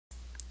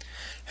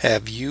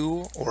Have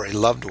you or a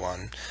loved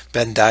one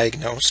been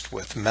diagnosed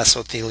with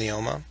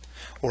mesothelioma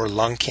or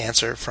lung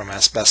cancer from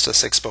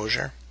asbestos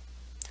exposure?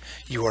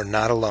 You are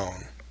not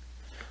alone.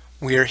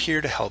 We are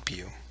here to help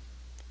you.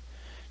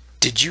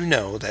 Did you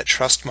know that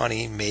trust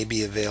money may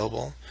be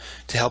available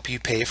to help you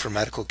pay for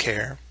medical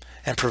care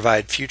and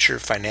provide future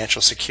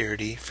financial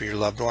security for your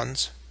loved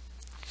ones?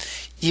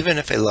 Even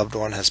if a loved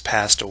one has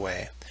passed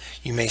away,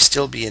 you may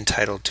still be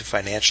entitled to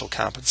financial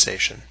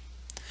compensation.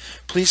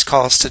 Please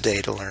call us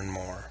today to learn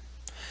more.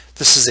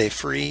 This is a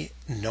free,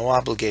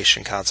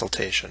 no-obligation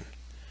consultation.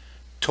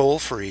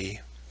 Toll-free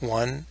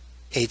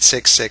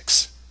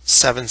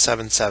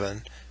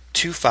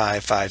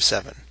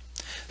 1-866-777-2557.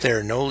 There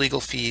are no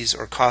legal fees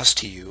or costs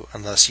to you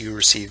unless you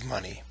receive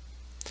money.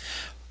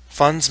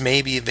 Funds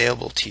may be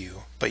available to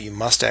you, but you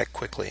must act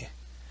quickly.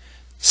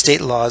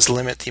 State laws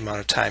limit the amount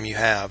of time you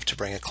have to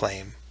bring a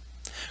claim.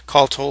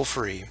 Call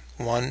toll-free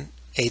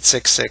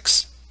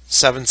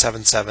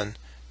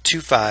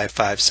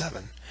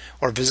 1-866-777-2557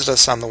 or visit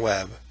us on the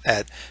web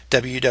at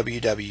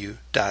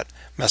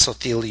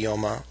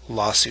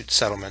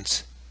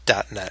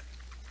www.mesotheliomalawsuitsettlements.net.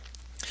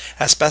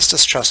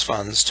 Asbestos trust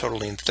funds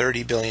totaling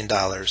 $30 billion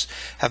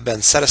have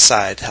been set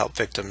aside to help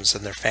victims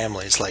and their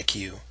families like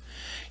you.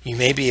 You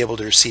may be able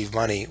to receive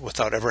money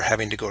without ever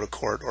having to go to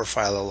court or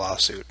file a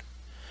lawsuit.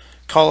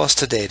 Call us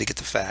today to get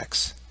the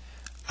facts.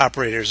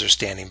 Operators are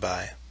standing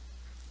by.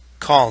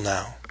 Call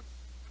now.